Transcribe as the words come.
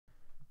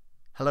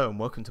Hello and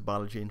welcome to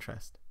Biology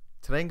Interest.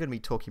 Today I'm going to be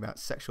talking about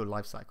sexual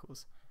life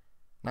cycles.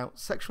 Now,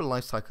 sexual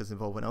life cycles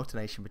involve an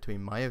alternation between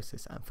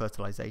meiosis and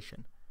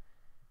fertilization.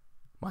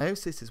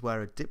 Meiosis is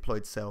where a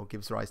diploid cell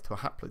gives rise to a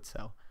haploid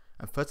cell,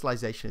 and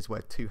fertilization is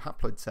where two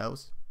haploid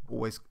cells,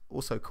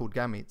 also called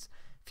gametes,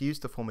 fuse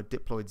to form a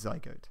diploid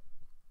zygote.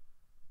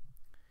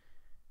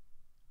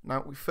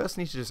 Now, we first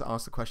need to just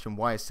ask the question,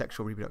 why is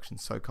sexual reproduction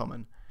so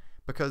common?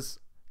 Because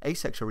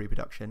asexual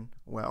reproduction,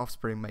 where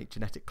offspring make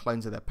genetic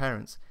clones of their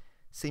parents,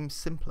 seems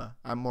simpler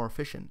and more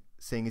efficient,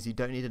 seeing as you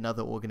don't need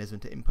another organism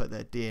to input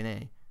their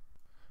DNA.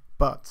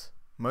 But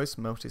most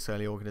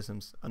multicellular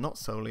organisms are not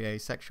solely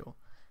asexual,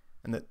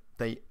 and that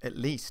they at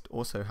least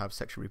also have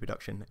sexual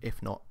reproduction,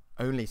 if not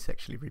only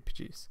sexually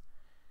reproduce.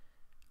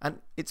 And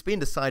it's been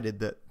decided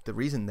that the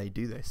reason they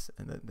do this,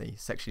 and that they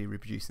sexually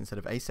reproduce instead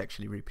of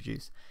asexually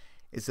reproduce,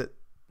 is that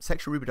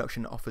sexual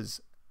reproduction offers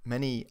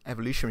many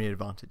evolutionary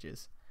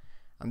advantages.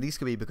 And these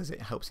could be because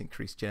it helps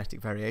increase genetic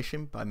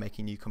variation by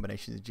making new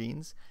combinations of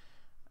genes,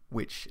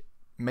 which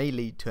may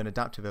lead to an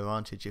adaptive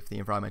advantage if the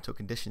environmental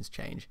conditions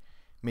change,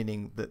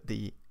 meaning that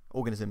the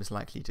organism is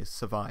likely to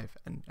survive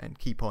and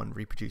keep on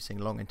reproducing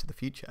long into the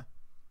future.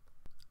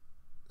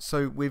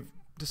 So we've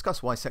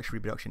discussed why sexual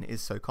reproduction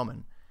is so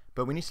common,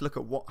 but we need to look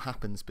at what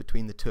happens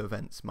between the two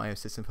events,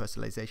 meiosis and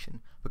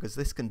fertilization, because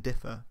this can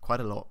differ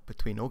quite a lot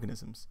between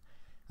organisms.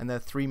 And there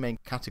are three main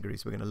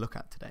categories we're going to look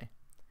at today.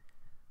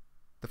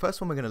 The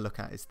first one we're going to look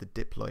at is the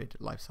diploid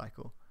life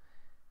cycle.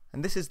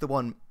 And this is the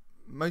one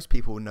most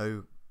people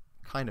know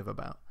kind of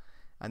about.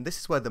 And this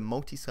is where the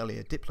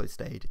multicellular diploid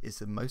stage is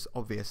the most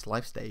obvious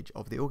life stage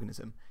of the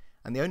organism,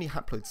 and the only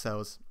haploid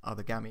cells are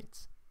the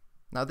gametes.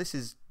 Now, this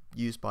is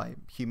used by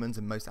humans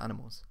and most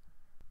animals.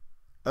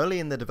 Early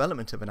in the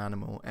development of an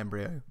animal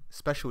embryo,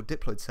 special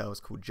diploid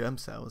cells called germ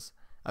cells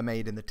are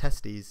made in the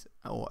testes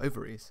or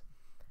ovaries.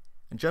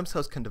 And germ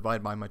cells can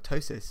divide by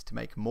mitosis to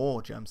make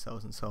more germ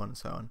cells and so on and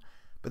so on,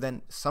 but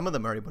then some of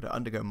them are able to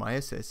undergo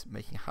meiosis,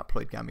 making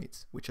haploid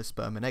gametes, which are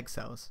sperm and egg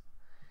cells.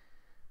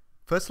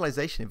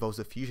 Fertilization involves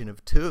the fusion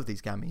of two of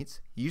these gametes,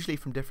 usually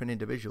from different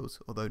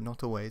individuals, although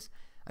not always,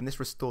 and this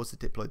restores the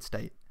diploid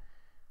state.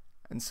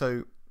 And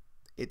so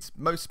it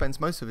spends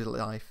most of its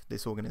life,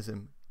 this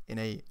organism, in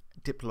a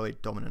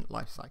diploid dominant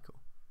life cycle.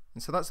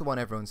 And so that's the one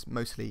everyone's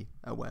mostly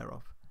aware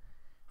of.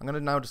 I'm going to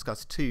now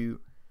discuss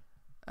two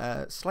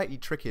slightly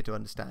trickier to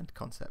understand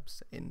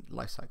concepts in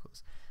life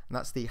cycles, and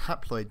that's the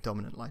haploid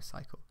dominant life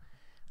cycle.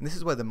 And this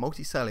is where the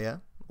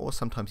multicellular, or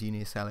sometimes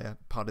unicellular,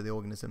 part of the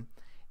organism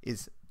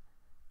is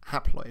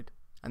haploid,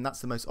 and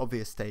that's the most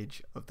obvious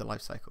stage of the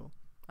life cycle,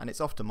 and it's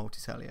often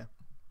multicellular,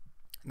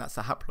 and that's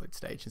the haploid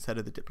stage instead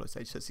of the diploid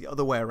stage, so it's the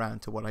other way around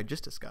to what I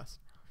just discussed.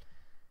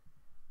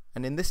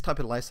 And in this type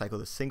of life cycle,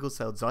 the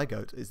single-celled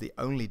zygote is the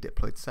only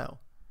diploid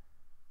cell,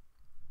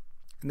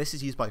 and this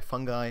is used by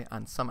fungi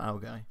and some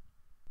algae.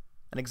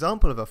 An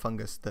example of a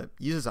fungus that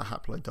uses a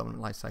haploid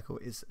dominant life cycle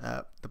is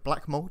the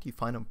black mold you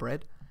find on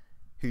bread,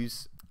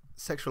 whose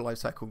sexual life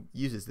cycle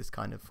uses this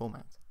kind of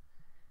format.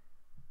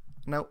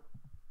 Now,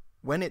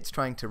 when it's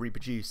trying to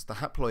reproduce, the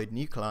haploid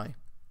nuclei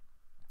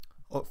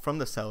from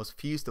the cells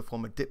fuse to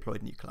form a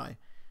diploid nuclei,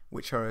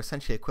 which are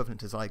essentially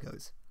equivalent to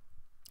zygotes.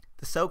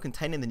 The cell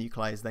containing the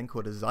nuclei is then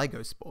called a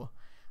zygospore,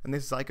 and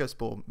this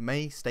zygospore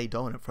may stay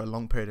dominant for a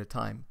long period of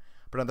time,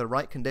 but under the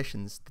right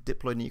conditions, the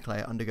diploid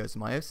nuclei undergoes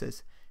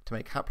meiosis to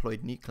make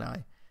haploid nuclei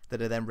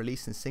that are then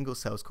released in single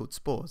cells called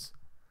spores.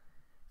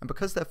 And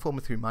because they're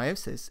formed through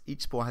meiosis,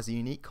 each spore has a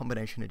unique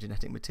combination of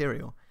genetic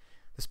material.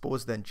 The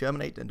spores then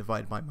germinate and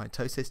divide by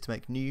mitosis to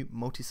make new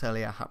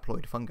multicellular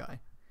haploid fungi.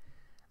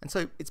 And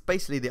so it's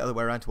basically the other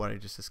way around to what I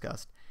just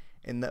discussed,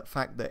 in the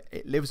fact that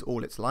it lives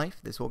all its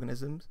life, these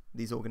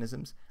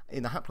organisms,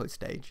 in the haploid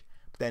stage,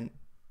 but then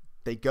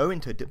they go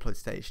into a diploid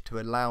stage to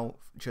allow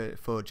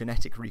for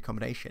genetic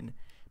recombination,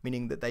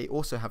 meaning that they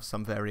also have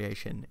some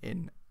variation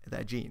in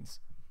their genes.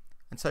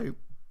 And so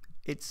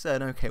it's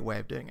an okay way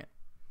of doing it.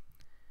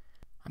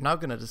 I'm now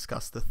going to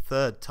discuss the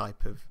third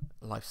type of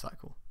life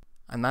cycle,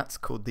 and that's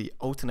called the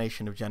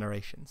alternation of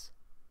generations.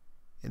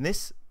 In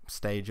this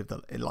stage of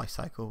the life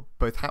cycle,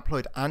 both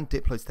haploid and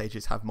diploid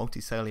stages have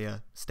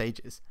multicellular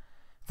stages,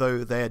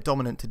 though they are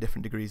dominant to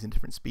different degrees in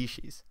different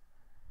species.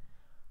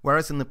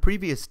 Whereas in the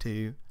previous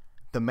two,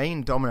 the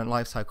main dominant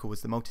life cycle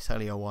was the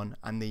multicellular one,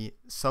 and the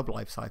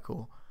sub-life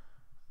cycle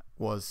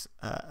was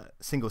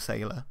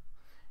single-cellular.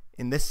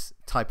 In this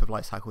type of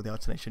life cycle, the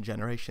alternation of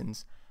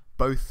generations,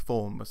 both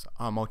forms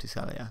are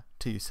multicellular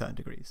to certain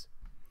degrees.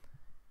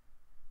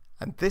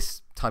 And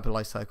this type of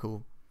life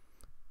cycle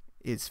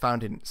is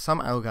found in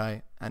some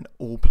algae and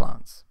all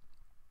plants.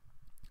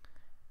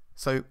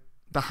 So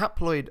the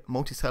haploid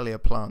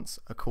multicellular plants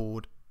are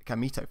called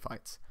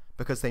gametophytes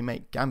because they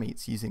make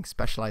gametes using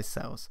specialized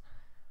cells.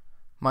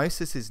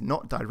 Meiosis is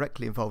not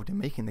directly involved in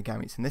making the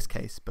gametes in this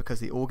case because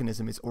the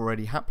organism is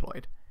already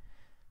haploid.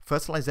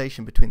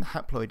 Fertilization between the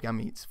haploid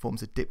gametes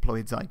forms a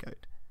diploid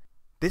zygote.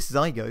 This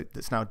zygote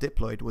that's now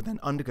diploid will then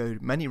undergo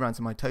many rounds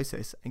of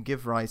mitosis and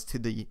give rise to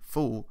the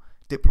full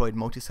diploid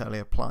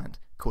multicellular plant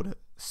called a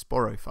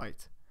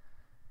sporophyte.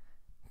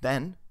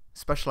 Then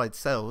specialized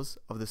cells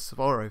of the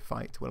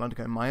sporophyte will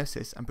undergo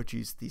meiosis and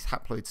produce these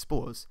haploid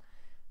spores.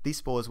 These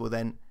spores will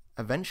then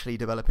eventually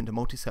develop into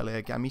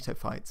multicellular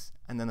gametophytes,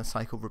 and then the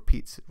cycle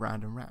repeats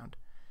round and round.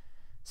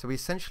 So we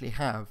essentially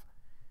have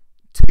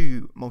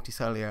two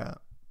multicellular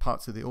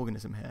parts of the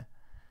organism here.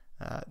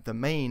 The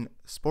main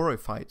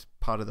sporophyte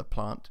part of the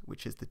plant,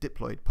 which is the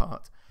diploid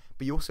part,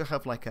 but you also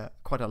have like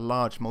quite a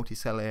large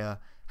multicellular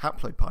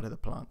haploid part of the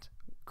plant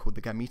called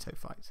the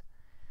gametophyte.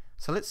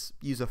 So let's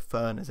use a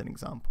fern as an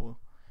example.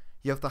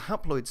 You have the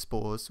haploid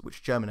spores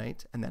which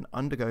germinate and then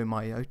undergo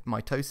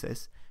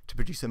mitosis to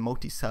produce a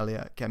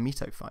multicellular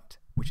gametophyte,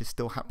 which is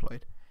still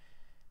haploid.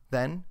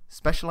 Then,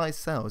 specialized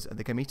cells at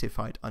the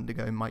gametophyte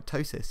undergo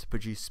mitosis to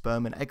produce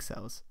sperm and egg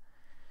cells,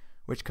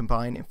 which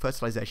combine in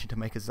fertilization to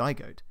make a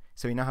zygote.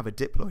 So we now have a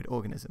diploid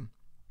organism.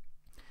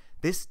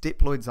 This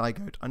diploid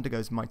zygote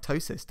undergoes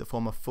mitosis to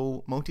form a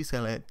full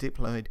multicellular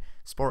diploid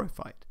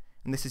sporophyte.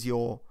 And this is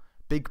your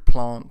big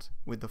plant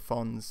with the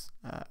fronds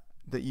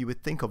that you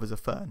would think of as a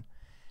fern.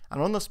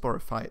 And on the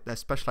sporophyte, there's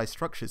specialized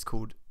structures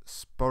called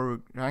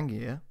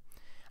sporoganglia,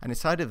 and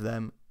inside of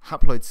them,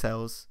 haploid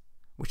cells,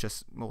 which are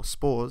more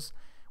spores,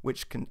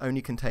 which can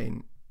only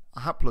contain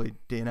haploid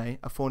DNA,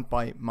 are formed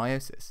by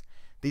meiosis.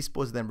 These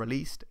spores are then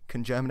released,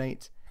 can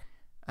germinate,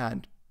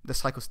 and the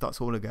cycle starts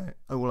all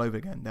over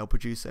again. They'll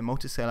produce a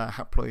multicellular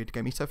haploid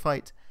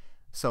gametophyte,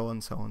 so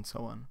on, so on, so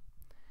on.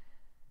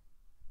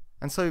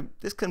 And so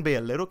this can be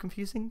a little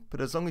confusing,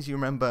 but as long as you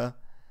remember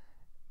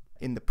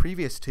in the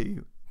previous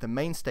two, the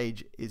main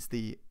stage is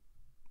the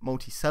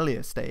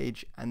multicellular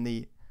stage, and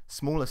the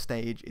smaller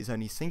stage is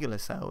only singular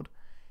celled.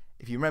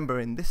 If you remember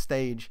in this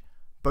stage,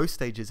 both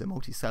stages are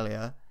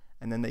multicellular,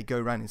 and then they go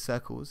around in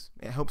circles.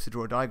 It helps to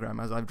draw a diagram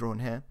as I've drawn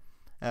here.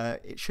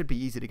 It should be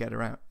easy to get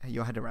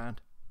your head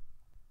around.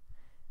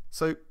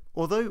 So,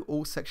 although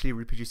all sexually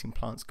reproducing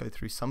plants go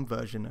through some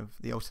version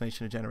of the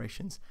alternation of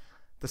generations,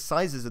 the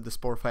sizes of the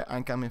sporophyte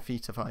and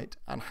gametophyte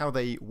and how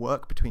they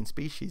work between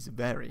species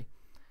vary.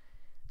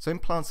 So in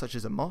plants such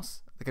as a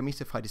moss, the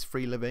gametophyte is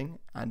free-living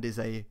and is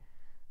a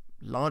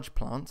large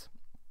plant,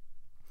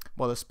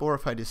 while the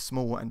sporophyte is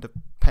small and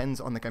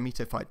depends on the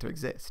gametophyte to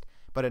exist.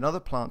 But in other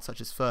plants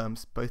such as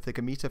ferns, both the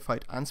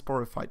gametophyte and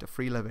sporophyte are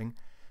free-living.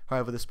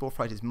 However, the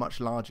sporophyte is much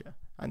larger,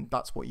 and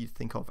that's what you'd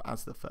think of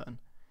as the fern.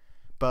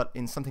 But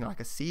in something like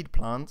a seed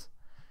plant,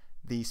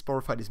 the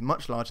sporophyte is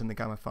much larger than the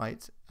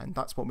gametophyte, and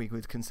that's what we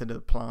would consider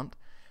the plant,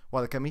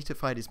 while the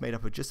gametophyte is made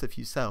up of just a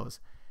few cells,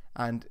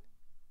 and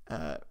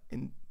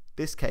in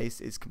this case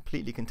is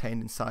completely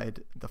contained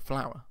inside the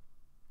flower.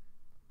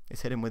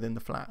 It's hidden within the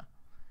flower.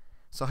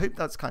 So I hope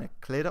that's kind of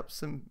cleared up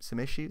some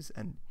issues,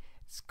 and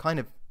it's kind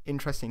of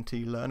interesting to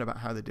learn about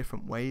how the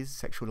different ways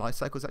sexual life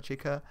cycles actually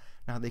occur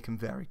and how they can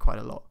vary quite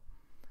a lot.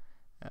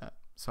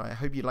 So I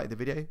hope you liked the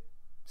video.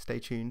 Stay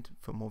tuned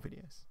for more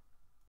videos.